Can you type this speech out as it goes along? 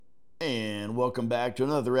And welcome back to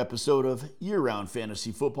another episode of Year-Round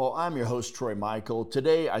Fantasy Football. I'm your host, Troy Michael.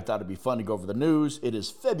 Today, I thought it'd be fun to go over the news. It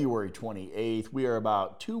is February 28th. We are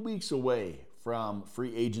about 2 weeks away from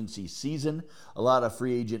free agency season. A lot of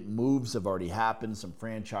free agent moves have already happened, some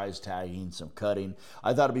franchise tagging, some cutting.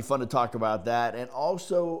 I thought it'd be fun to talk about that, and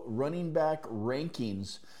also running back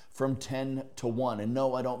rankings from 10 to 1. And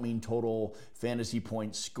no, I don't mean total fantasy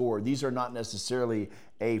points scored. These are not necessarily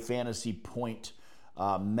a fantasy point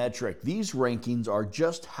metric. These rankings are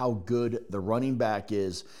just how good the running back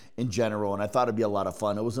is in general, and I thought it'd be a lot of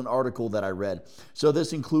fun. It was an article that I read. So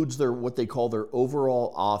this includes what they call their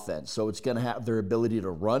overall offense. So it's going to have their ability to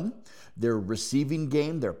run, their receiving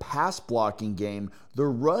game, their pass blocking game, their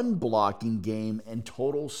run blocking game, and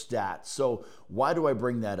total stats. So why do I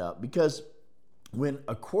bring that up? Because when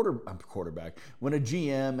a quarterback, when a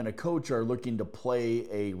GM and a coach are looking to play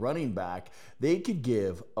a running back, they could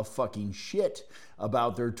give a fucking shit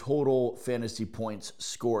about their total fantasy points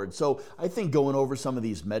scored. So I think going over some of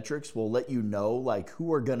these metrics will let you know like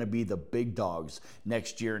who are going to be the big dogs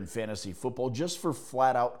next year in fantasy football, just for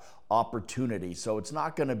flat out opportunity. So it's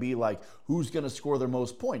not going to be like who's going to score the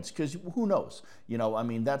most points, because who knows? You know, I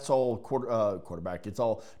mean, that's all quarterback. It's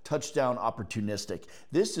all touchdown opportunistic.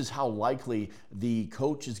 This is how likely the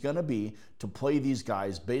coach is going to be to play these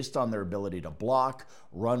guys based on their ability to block,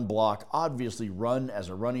 obviously run as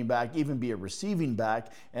a running back, even be a receiving back,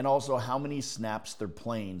 and also how many snaps they're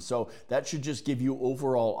playing. So that should just give you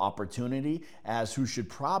overall opportunity as who should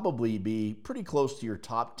probably be pretty close to your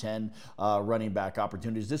top 10 running back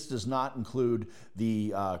opportunities. This does not include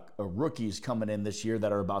the rookies coming in this year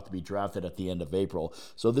that are about to be drafted at the end of April.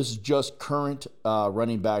 So this is just current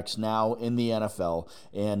running backs now in the NFL,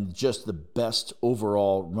 and just the best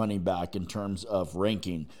overall running back in terms of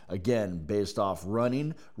ranking. Again, based off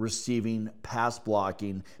running, receiving, pass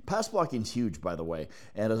blocking. Pass blocking is huge, by the way,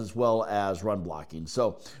 and as well as run blocking.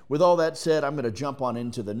 So with all that said, I'm going to jump on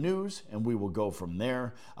into the news, and we will go from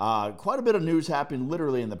there. Quite a bit of news happened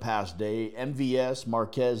literally in the past day. MVS,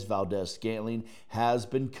 Marquez Valdes-Scantling, has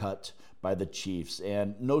been cut by the Chiefs.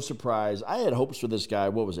 And no surprise, I had hopes for this guy,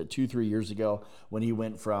 2-3 years ago when he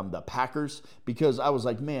went from the Packers, because I was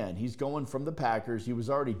like, man, he's going from the Packers. He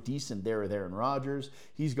was already decent there with Aaron Rodgers.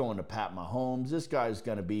 He's going to Pat Mahomes. This guy's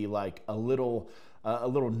going to be like a little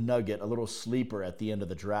nugget, a little sleeper at the end of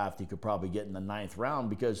the draft. He could probably get in the 9th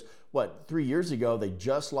round because, 3 years ago, they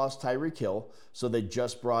just lost Tyreek Hill, so they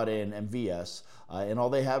just brought in MVS, and all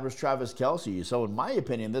they had was Travis Kelce. So in my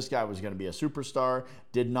opinion, this guy was going to be a superstar.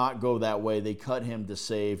 Did not go that way. They cut him to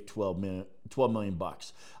save $12 million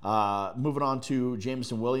bucks. Moving on to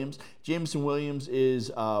Jameson Williams. Jameson Williams is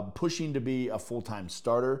pushing to be a full-time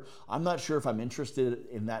starter. I'm not sure if I'm interested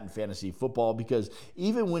in that in fantasy football, because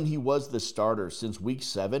even when he was the starter since week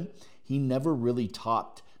 7, he never really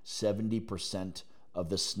topped 70% of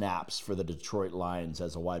the snaps for the Detroit Lions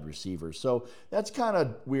as a wide receiver. So that's kind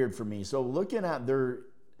of weird for me. So looking at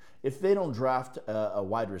if they don't draft a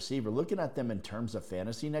wide receiver, looking at them in terms of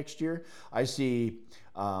fantasy next year, I see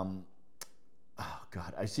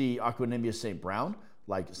Equanimeous St. Brown.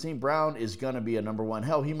 Like, St. Brown is going to be a number 1.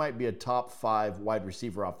 Hell, he might be a top 5 wide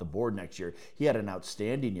receiver off the board next year. He had an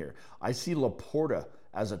outstanding year. I see Laporta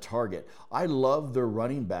as a target. I love their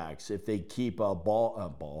running backs if they keep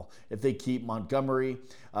if they keep Montgomery,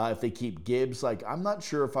 if they keep Gibbs. Like, I'm not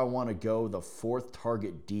sure if I want to go the 4th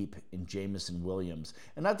target deep in Jameson Williams.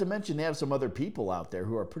 And not to mention, they have some other people out there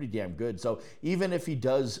who are pretty damn good. So even if he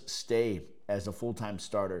does stay as a full-time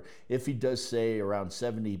starter, if he does say around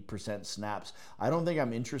 70% snaps, I don't think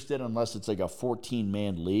I'm interested unless it's like a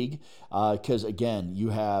 14-man league, because again, you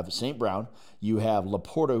have St. Brown, you have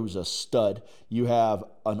Laporta, who's a stud, you have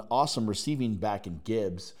an awesome receiving back in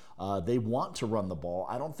Gibbs. They want to run the ball.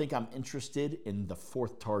 I don't think I'm interested in the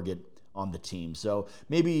 4th target on the team. So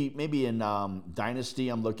maybe in Dynasty,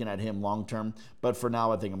 I'm looking at him long-term, but for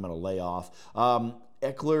now, I think I'm going to lay off.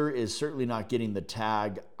 Eckler is certainly not getting the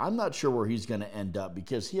tag. I'm not sure where he's going to end up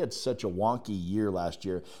because he had such a wonky year last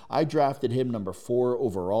year. I drafted him number 4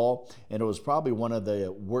 overall, and it was probably one of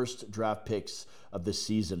the worst draft picks of the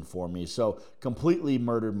season for me. So completely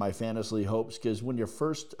murdered my fantasy hopes, because when your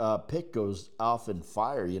first pick goes off in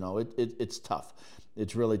fire, it's tough.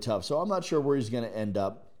 It's really tough. So I'm not sure where he's going to end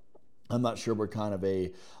up. I'm not sure what kind of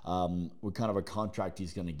a contract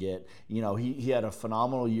he's going to get. He had a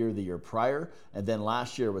phenomenal year the year prior, and then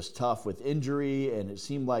last year was tough with injury, and it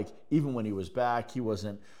seemed like even when he was back, he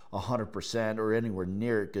wasn't 100% or anywhere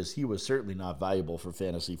near it, because he was certainly not valuable for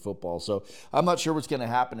fantasy football. So I'm not sure what's going to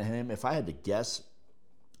happen to him. If I had to guess,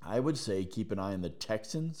 I would say keep an eye on the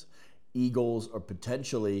Texans, Eagles, or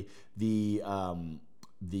potentially the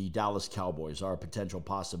the Dallas Cowboys are a potential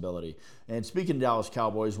possibility. And speaking of Dallas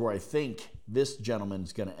Cowboys, where I think this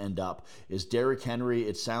gentleman's going to end up is Derrick Henry.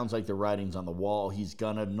 It sounds like the writing's on the wall. He's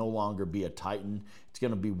going to no longer be a Titan. It's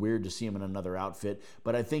going to be weird to see him in another outfit,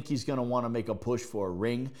 but I think he's going to want to make a push for a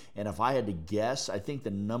ring. And if I had to guess, I think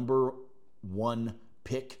the number one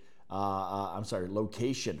pick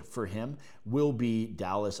location for him will be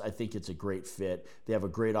Dallas. I think it's a great fit. They have a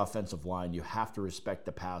great offensive line. You have to respect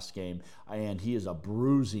the pass game, and he is a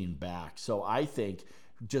bruising back. So I think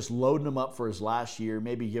just loading him up for his last year,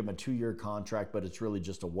 maybe give him a 2-year contract, but it's really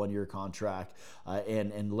just a 1-year contract,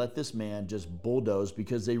 and let this man just bulldoze,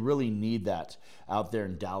 because they really need that out there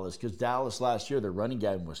in Dallas. Because Dallas last year, their running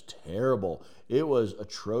game was terrible. It was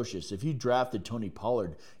atrocious. If you drafted Tony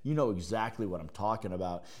Pollard, you know exactly what I'm talking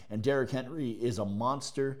about. And Derrick Henry is a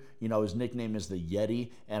monster. You know, his nickname is the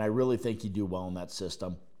Yeti, and I really think he'd do well in that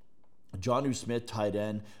system. Jonnu Smith, tight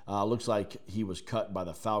end, looks like he was cut by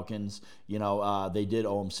the Falcons. You know, they did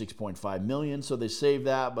owe him $6.5 million, so they saved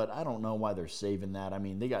that, but I don't know why they're saving that. I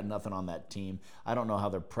mean, they got nothing on that team. I don't know how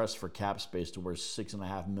they're pressed for cap space to where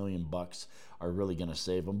 $6.5 million are really going to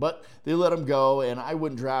save them. But they let him go, and I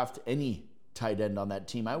wouldn't draft any tight end on that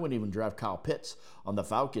team. I wouldn't even draft Kyle Pitts on the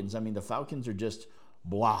Falcons. I mean, the Falcons are just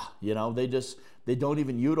blah. You know, they don't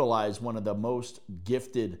even utilize one of the most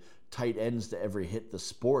gifted tight ends to ever hit the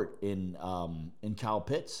sport in Kyle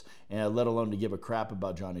Pitts, and let alone to give a crap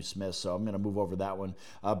about Jonnu Smith. So I'm going to move over that one.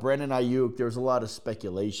 Brandon Ayuk, there's a lot of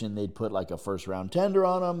speculation. They'd put like a first-round tender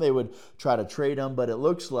on him. They would try to trade him, but it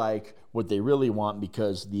looks like what they really want,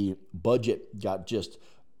 because the budget got just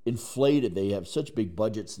inflated. They have such big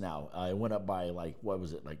budgets now. It went up by like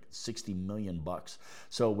 $60 million.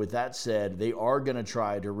 So with that said, they are going to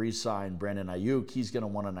try to re-sign Brandon Ayuk. He's going to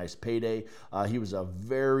want a nice payday. He was a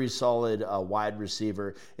very solid wide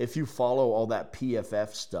receiver. If you follow all that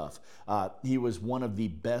PFF stuff, he was one of the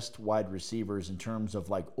best wide receivers in terms of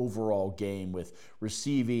like overall game, with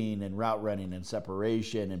receiving and route running and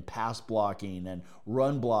separation and pass blocking and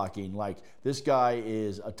run blocking. Like, this guy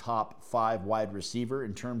is a top 5 wide receiver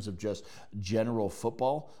in terms of just general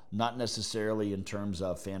football, not necessarily in terms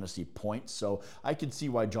of fantasy points. So I could see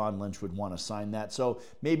why John Lynch would want to sign that. So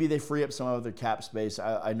maybe they free up some of their cap space.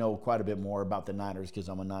 I know quite a bit more about the Niners because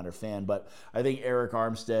I'm a Niner fan, but I think Eric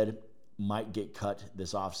Armstead might get cut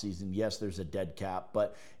this offseason. Yes, there's a dead cap,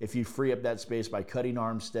 but if you free up that space by cutting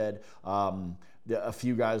Armstead, a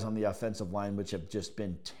few guys on the offensive line, which have just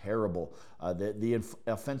been terrible. The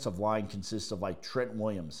offensive line consists of like Trent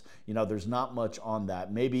Williams. You know, there's not much on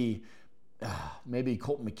that. Maybe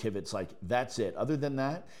Colton McKivitz, like, that's it. Other than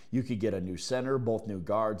that, you could get a new center, both new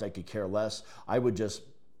guards. I could care less. I would just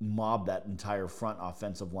mob that entire front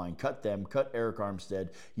offensive line. Cut them, cut Eric Armstead.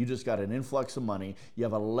 You just got an influx of money. You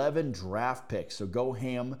have 11 draft picks, so go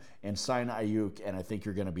ham and sign Ayuk, and I think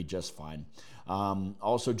you're going to be just fine.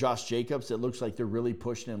 Also, Josh Jacobs, it looks like they're really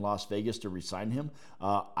pushing in Las Vegas to re-sign him.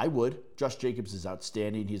 I would. Josh Jacobs is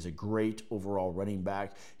outstanding. He's a great overall running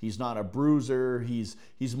back. He's not a bruiser. He's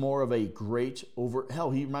more of a great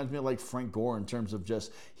he reminds me of like Frank Gore in terms of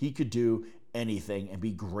just, he could do anything and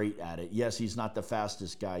be great at it. Yes, he's not the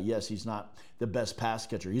fastest guy. Yes, he's not the best pass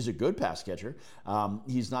catcher. He's a good pass catcher.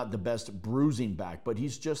 He's not the best bruising back, but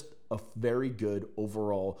he's just a very good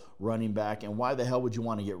overall running back. And why the hell would you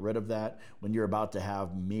want to get rid of that when you're about to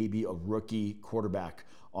have maybe a rookie quarterback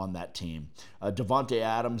on that team? Davante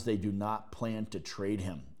Adams, they do not plan to trade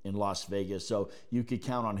him in Las Vegas, so you could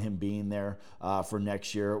count on him being there for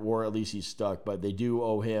next year, or at least he's stuck. But they do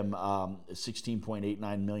owe him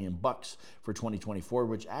 $16.89 million for 2024,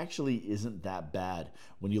 which actually isn't that bad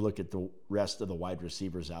when you look at the rest of the wide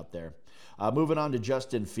receivers out there. Moving on to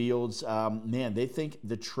Justin Fields, they think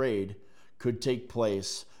the trade could take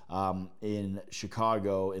place in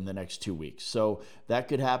Chicago in the next 2 weeks. So that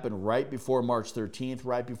could happen right before March 13th,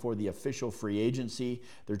 right before the official free agency.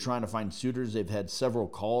 They're trying to find suitors. They've had several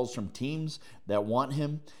calls from teams that want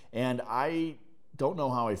him. And I don't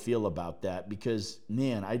know how I feel about that, because,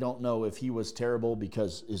 I don't know if he was terrible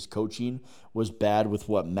because his coaching was bad with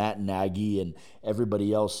Matt Nagy and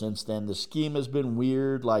everybody else since then. The scheme has been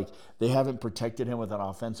weird. Like, they haven't protected him with an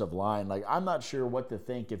offensive line. Like, I'm not sure what to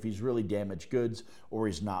think, if he's really damaged goods or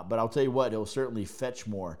he's not. But I'll tell you what, he'll certainly fetch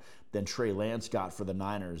more than Trey Lance got for the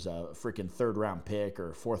Niners, a freaking 3rd-round pick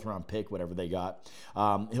or 4th-round pick, whatever they got.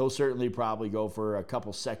 He'll certainly probably go for a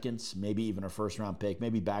couple seconds, maybe even a 1st-round pick,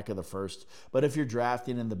 maybe back of the first. But if you're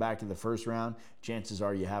drafting in the back of the 1st round, chances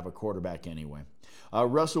are you have a quarterback anyway.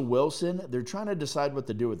 Russell Wilson, they're trying to decide what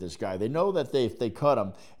to do with this guy. They know that if they cut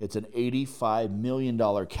him, it's an $85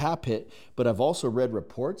 million cap hit, but I've also read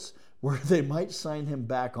reports where they might sign him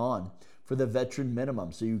back on for the veteran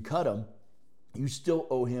minimum. So you cut him, you still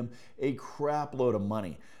owe him a crap load of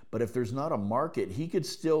money. But if there's not a market, he could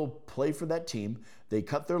still play for that team. They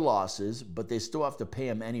cut their losses, but they still have to pay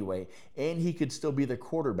him anyway. And he could still be the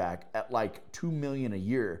quarterback at like $2 million a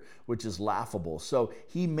year, which is laughable. So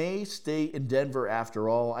he may stay in Denver after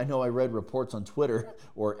all. I know I read reports on Twitter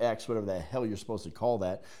or X, whatever the hell you're supposed to call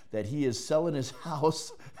that he is selling his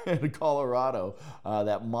house in Colorado,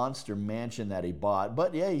 that monster mansion that he bought.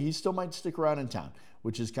 But yeah, he still might stick around in town,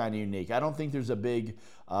 which is kind of unique. I don't think there's a big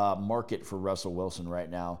market for Russell Wilson right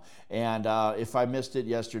now. And if I missed it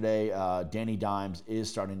yesterday, Danny Dimes is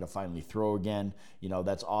starting to finally throw again.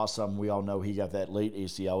 That's awesome. We all know he got that late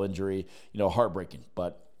ACL injury, heartbreaking.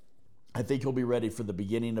 But I think he'll be ready for the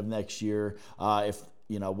beginning of next year.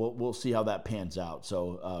 We'll see how that pans out.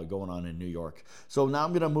 So going on in New York. So now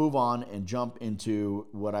I'm going to move on and jump into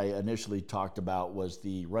what I initially talked about was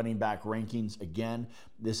the running back rankings. Again,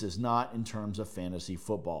 this is not in terms of fantasy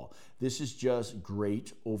football. This is just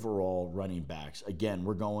great overall running backs. Again,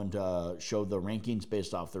 we're going to show the rankings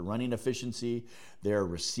based off their running efficiency, their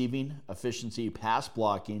receiving efficiency, pass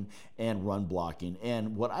blocking, and run blocking.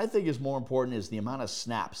 And what I think is more important is the amount of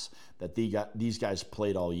snaps that these guys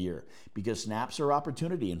played all year, because snaps are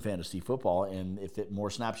opportunity in fantasy football. And if more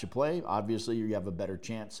snaps you play, obviously you have a better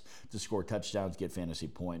chance to score touchdowns, get fantasy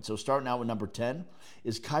points. So starting out with number 10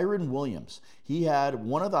 is Kyren Williams. He had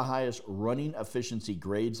one of the highest running efficiency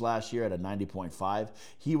grades last year at a 90.5.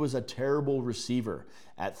 He was a terrible receiver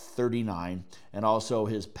at 39, and also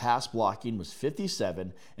his pass blocking was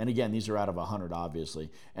 57, and again, these are out of 100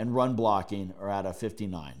 obviously, and run blocking are at a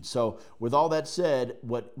 59. So with all that said,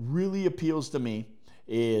 what really appeals to me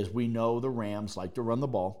is we know the Rams like to run the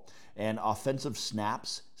ball, and offensive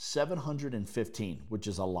snaps, 715, which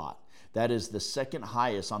is a lot. That is the second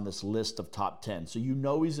highest on this list of top 10. So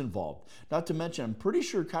he's involved. Not to mention, I'm pretty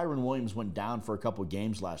sure Kyren Williams went down for a couple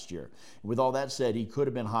games last year. With all that said, he could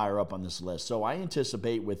have been higher up on this list. So I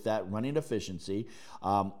anticipate with that running efficiency,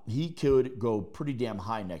 he could go pretty damn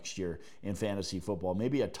high next year in fantasy football.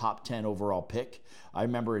 Maybe a top 10 overall pick. I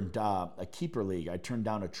remember in a keeper league, I turned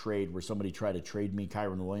down a trade where somebody tried to trade me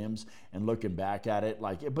Kyren Williams, and looking back at it,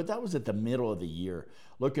 but that was at the middle of the year.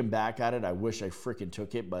 Looking back at it, I wish I freaking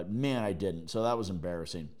took it, but man, I didn't. So that was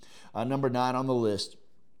embarrassing. Number 9 on the list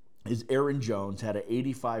is Aaron Jones, had an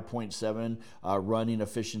 85.7 running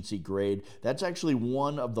efficiency grade. That's actually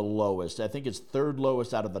one of the lowest. I think it's third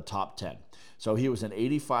lowest out of the top 10. So he was an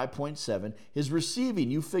 85.7. His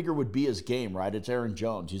receiving, you figure, would be his game, right? It's Aaron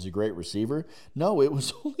Jones. He's a great receiver. No, it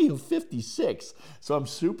was only a 56. So I'm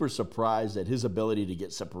super surprised at his ability to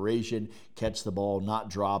get separation, catch the ball,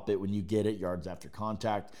 not drop it when you get it, yards after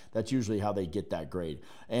contact. That's usually how they get that grade.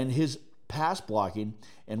 And his pass blocking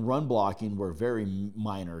and run blocking were very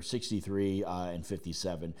minor, 63 and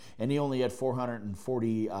 57. And he only had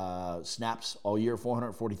 440 snaps all year,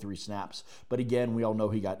 443 snaps. But again, we all know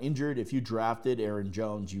he got injured. If you drafted Aaron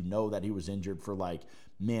Jones, you know that he was injured for a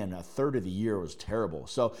third of the year. Was terrible.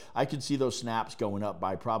 So I could see those snaps going up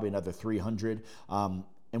by probably another 300.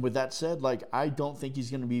 And with that said, I don't think he's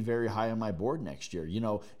going to be very high on my board next year.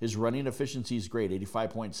 His running efficiency is great,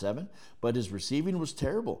 85.7, but his receiving was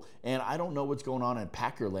terrible. And I don't know what's going on in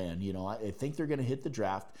Packerland. I think they're going to hit the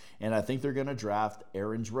draft, and I think they're going to draft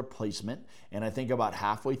Aaron's replacement. And I think about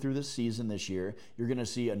halfway through the season this year, you're going to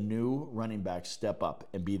see a new running back step up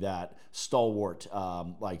and be that stalwart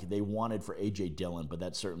like they wanted for A.J. Dillon, but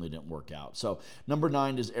that certainly didn't work out. So number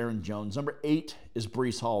 9 is Aaron Jones. Number 8 is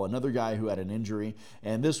Breece Hall, another guy who had an injury.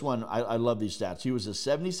 And this one, I love these stats. He was a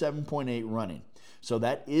 77.8 running. So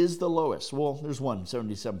that is the lowest. Well, there's one,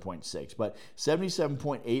 77.6, but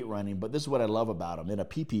 77.8 running. But this is what I love about him. In a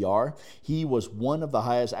PPR, he was one of the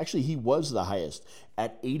highest. Actually, he was the highest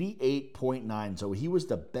at 88.9. So he was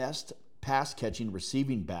the best pass catching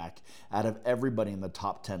receiving back out of everybody in the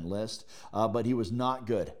top 10 list. But he was not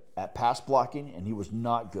good at pass blocking, and he was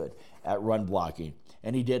not good at run blocking.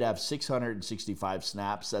 And he did have 665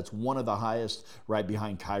 snaps. That's one of the highest, right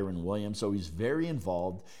behind Kyren Williams. So he's very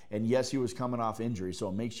involved. And yes, he was coming off injury, so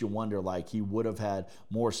it makes you wonder, he would have had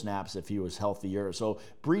more snaps if he was healthier. So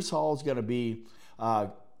Breece Hall is going to be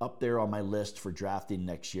up there on my list for drafting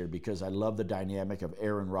next year, because I love the dynamic of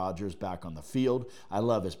Aaron Rodgers back on the field. I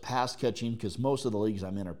love his pass catching, because most of the leagues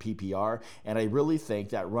I'm in are PPR. And I really think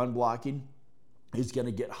that run blocking is going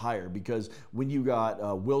to get higher, because when you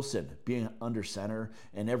got Wilson being under center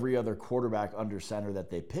and every other quarterback under center that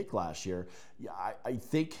they picked last year, I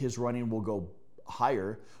think his running will go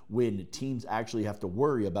higher when teams actually have to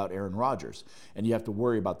worry about Aaron Rodgers, and you have to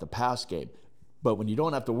worry about the pass game. But when you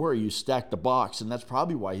don't have to worry, you stack the box, and that's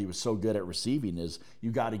probably why he was so good at receiving. Is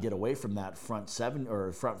you got to get away from that front seven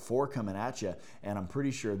or front four coming at you, and I'm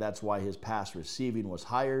pretty sure that's why his pass receiving was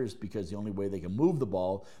higher, is because the only way they can move the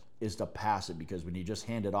ball is to pass it, because when you just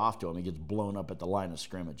hand it off to him, he gets blown up at the line of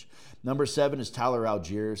scrimmage. Number 7 is Tyler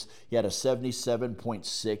Algiers. He had a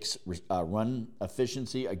 77.6 run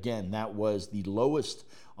efficiency. Again, that was the lowest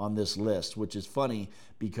on this list, which is funny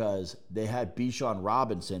because they had Bijan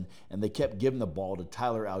Robinson and they kept giving the ball to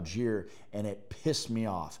Tyler Algier, and it pissed me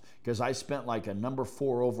off because I spent like a number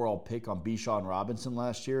 4 overall pick on Bijan Robinson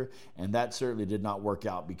last year, and that certainly did not work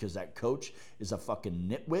out because that coach is a fucking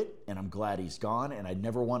nitwit, and I'm glad he's gone, and I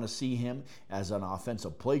never want to see him as an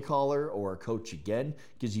offensive play caller or a coach again,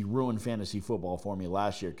 because he ruined fantasy football for me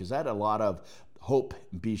last year because I had a lot of hope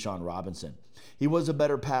in Bijan Robinson. He was a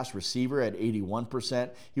better pass receiver at 81%.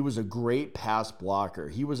 He was a great pass blocker.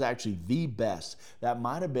 He was actually the best. That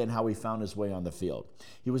might have been how he found his way on the field.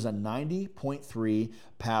 He was a 90.3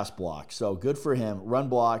 pass block, so good for him. Run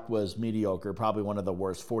block was mediocre, probably one of the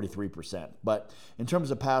worst, 43%. But in terms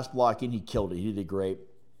of pass blocking, he killed it. He did great.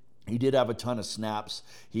 He did have a ton of snaps.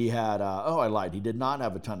 He had, I lied. He did not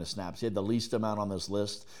have a ton of snaps. He had the least amount on this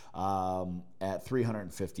list at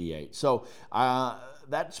 358. So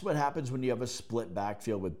that's what happens when you have a split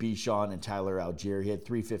backfield with Bijan and Tyler Algier. He had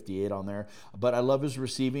 358 on there. But I love his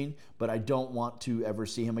receiving, but I don't want to ever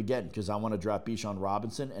see him again because I want to draft Bijan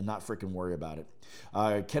Robinson and not freaking worry about it.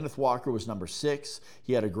 Kenneth Walker was number 6.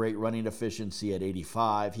 He had a great running efficiency at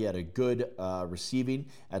 85. He had a good receiving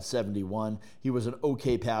at 71. He was an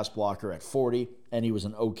okay pass blocker at 40, and he was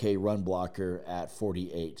an okay run blocker at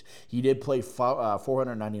 48. He did play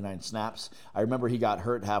 499 snaps. I remember he got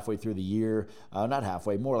hurt halfway through the year. Not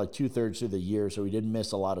halfway, more like 2/3 through the year, so he didn't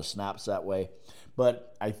miss a lot of snaps that way.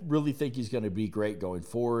 But I really think he's going to be great going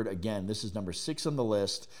forward. Again, this is number 6 on the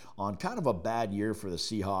list on kind of a bad year for the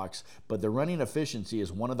Seahawks, but the running efficiency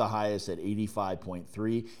is one of the highest at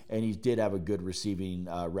 85.3, and he did have a good receiving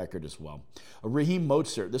record as well. Raheem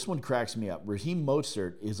Mostert, this one cracks me up. Raheem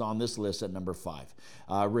Mostert is on this list at number 5.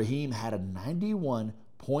 Raheem had a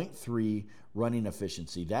 91.3 running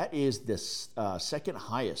efficiency. That is the second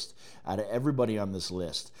highest out of everybody on this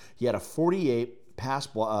list. He had a 48 pass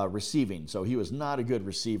receiving, so he was not a good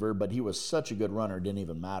receiver, but he was such a good runner, it didn't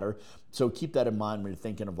even matter. So keep that in mind when you're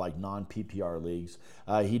thinking of like non-PPR leagues.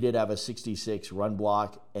 He did have a 66 run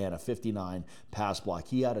block and a 59 pass block.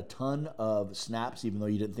 He had a ton of snaps, even though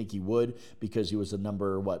you didn't think he would, because he was a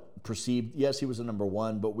number, perceived. Yes, he was a number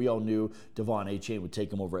 1, but we all knew Devon Achane would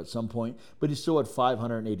take him over at some point. But he still had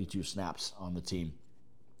 582 snaps on the team.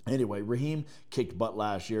 Anyway, Raheem kicked butt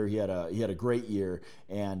last year. He had a great year,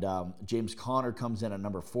 and James Conner comes in at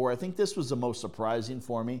number 4. I think this was the most surprising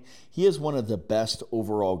for me. He is one of the best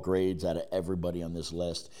overall grades out of everybody on this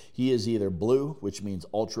list. He is either blue, which means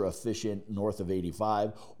ultra efficient, north of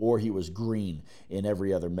 85, or he was green in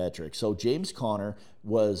every other metric. So James Conner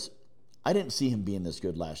I didn't see him being this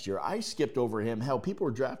good last year. I skipped over him. Hell, people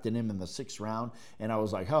were drafting him in the 6th round, and I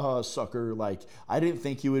was like, haha, sucker. Like, I didn't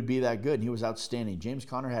think he would be that good, and he was outstanding. James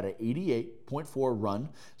Conner had an 88.4 run,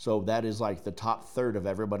 so that is like the top third of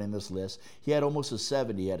everybody in this list. He had almost a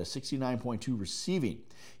 70. He had a 69.2 receiving.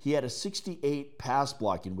 He had a 68 pass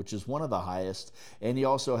blocking, which is one of the highest, and he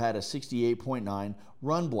also had a 68.9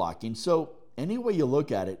 run blocking. So any way you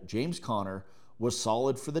look at it, James Conner was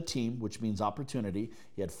solid for the team, which means opportunity.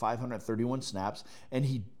 He had 531 snaps, and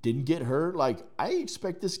he didn't get hurt. Like, I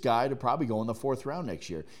expect this guy to probably go in the 4th round next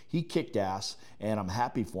year. He kicked ass, and I'm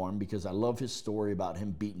happy for him because I love his story about him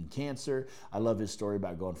beating cancer. I love his story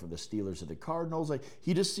about going from the Steelers to the Cardinals. Like,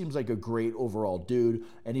 he just seems like a great overall dude,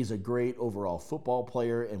 and he's a great overall football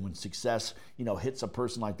player, and when success, hits a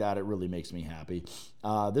person like that, it really makes me happy.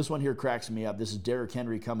 This one here cracks me up. This is Derrick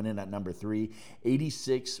Henry coming in at number 3,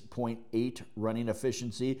 86.8 running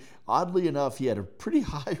efficiency. Oddly enough, he had a pretty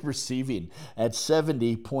high receiving at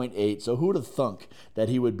 70.8. So who would have thunk that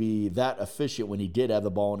he would be that efficient when he did have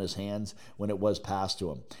the ball in his hands when it was passed to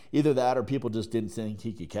him? Either that or people just didn't think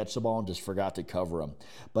he could catch the ball and just forgot to cover him.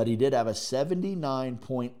 But he did have a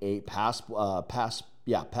 79.8 pass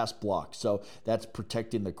block. So that's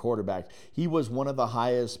protecting the quarterback. He was one of the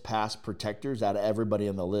highest pass protectors out of everybody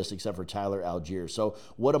on the list except for Tyler Algier. So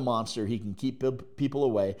what a monster. He can keep people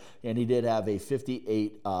away. And he did have a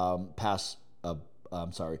 58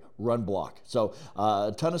 run block. So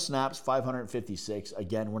a ton of snaps, 556.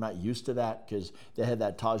 Again, we're not used to that because they had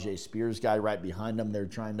that Tyjae Spears guy right behind them. They're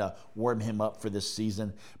trying to warm him up for this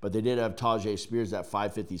season. But they did have Tyjae Spears at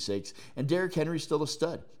 556. And Derrick Henry's still a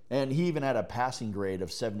stud. And he even had a passing grade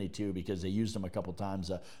of 72 because they used him a couple times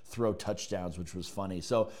to throw touchdowns, which was funny.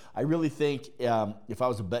 So I really think if I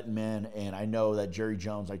was a betting man, and I know that Jerry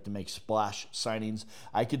Jones liked to make splash signings,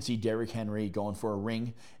 I could see Derrick Henry going for a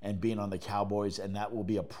ring and being on the Cowboys, and that will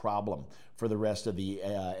be a problem for the rest of the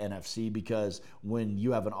NFC, because when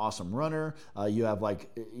you have an awesome runner, you have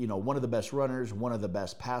one of the best runners, one of the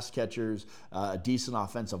best pass catchers, a decent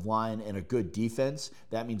offensive line, and a good defense,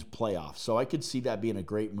 that means playoffs. So I could see that being a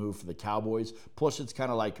great move for the Cowboys. Plus, it's kind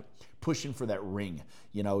of like pushing for that ring,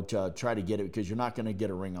 to try to get it, because you're not going to get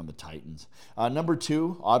a ring on the Titans. Number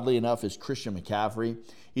 2, oddly enough, is Christian McCaffrey.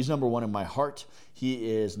 He's number 1 in my heart. He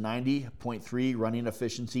is 90.3 running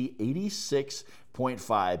efficiency,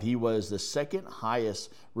 86.5. He was the second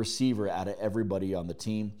highest receiver out of everybody on the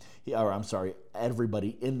team.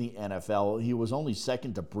 Everybody in the NFL. He was only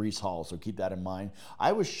second to Breece Hall, so keep that in mind.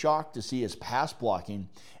 I was shocked to see his pass blocking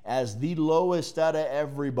as the lowest out of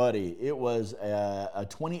everybody. It was a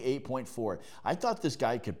 28.4. I thought this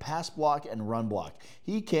guy could pass block and run block.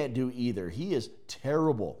 He can't do either. He is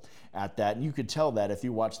terrible at that, and you could tell that if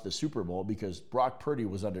you watched the Super Bowl, because Brock Purdy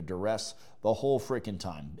was under duress the whole freaking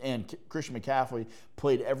time. And Christian McCaffrey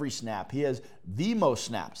played every snap. He has the most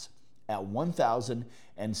snaps at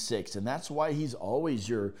 1,006, and that's why he's always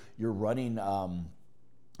your running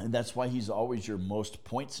and that's why he's always your most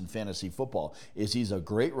points in fantasy football, is he's a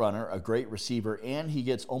great runner, a great receiver, and he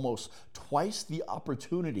gets almost twice the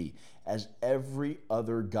opportunity as every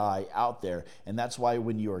other guy out there. And that's why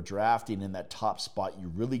when you are drafting in that top spot,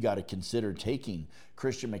 you really got to consider taking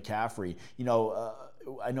Christian McCaffrey.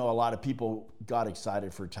 I know a lot of people got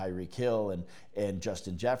excited for Tyreek Hill and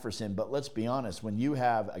Justin Jefferson, but let's be honest, when you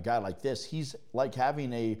have a guy like this, he's like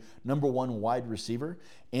having a number 1 wide receiver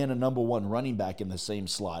and a number 1 running back in the same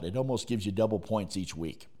slot. It almost gives you double points each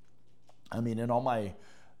week. I mean, in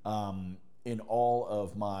all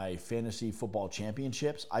of my fantasy football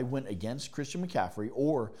championships, I went against Christian McCaffrey,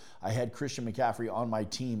 or I had Christian McCaffrey on my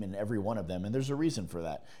team in every one of them. And there's a reason for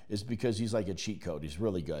that. It's because he's like a cheat code. He's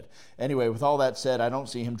really good. Anyway, with all that said, I don't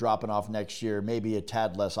see him dropping off next year. Maybe a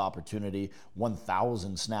tad less opportunity.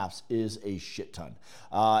 1,000 snaps is a shit ton.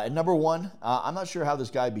 And number 1, I'm not sure how this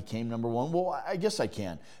guy became number 1. Well, I guess I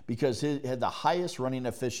can, because he had the highest running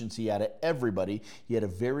efficiency out of everybody. He had a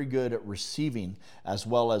very good receiving, as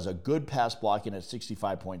well as a good pass blocking at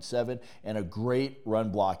 65.7 and a great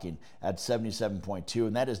run blocking at 77.2,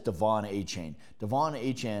 and that is Devon Achane. Devon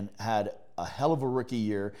Achane had a hell of a rookie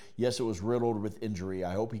year. Yes, it was riddled with injury.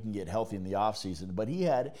 I hope he can get healthy in the offseason, but he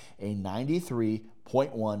had a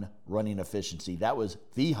 93.1 running efficiency. That was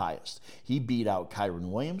the highest. He beat out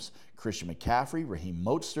Kyren Williams, Christian McCaffrey, Raheem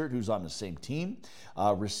Mostert, who's on the same team.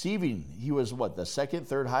 Receiving, he was the second,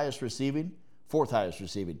 third highest receiving? 4th highest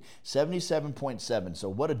receiving, 77.7. So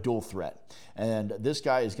what a dual threat. And this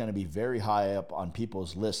guy is going to be very high up on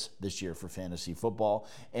people's lists this year for fantasy football.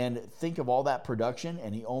 And think of all that production,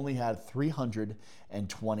 and he only had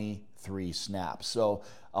 323 snaps. So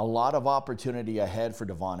a lot of opportunity ahead for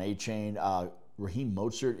Devon Achane. Raheem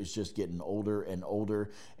Mostert is just getting older and older,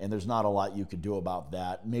 and there's not a lot you could do about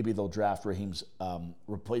that. Maybe they'll draft Raheem's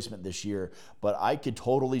replacement this year, but I could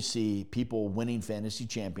totally see people winning fantasy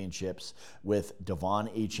championships with Devon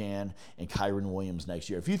Achane and Kyren Williams next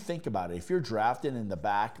year. If you think about it, if you're drafting in the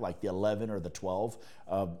back, like the 11 or the 12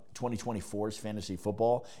 of 2024's fantasy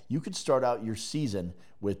football, you could start out your season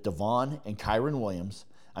with Devon and Kyren Williams.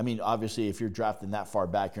 I mean, obviously, if you're drafting that far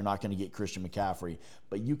back, you're not going to get Christian McCaffrey,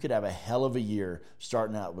 but you could have a hell of a year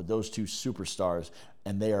starting out with those 2 superstars,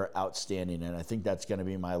 and they are outstanding. And I think that's going to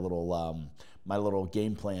be my little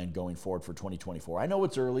game plan going forward for 2024. I know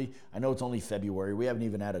it's early. I know it's only February. We haven't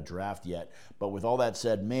even had a draft yet. But with all that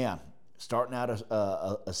said, man, starting out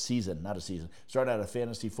starting out a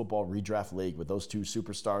fantasy football redraft league with those 2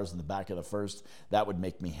 superstars in the back of the first, that would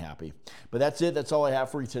make me happy. But that's it. That's all I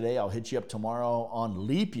have for you today. I'll hit you up tomorrow on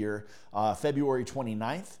Leap Year, February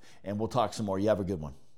 29th, and we'll talk some more. You have a good one.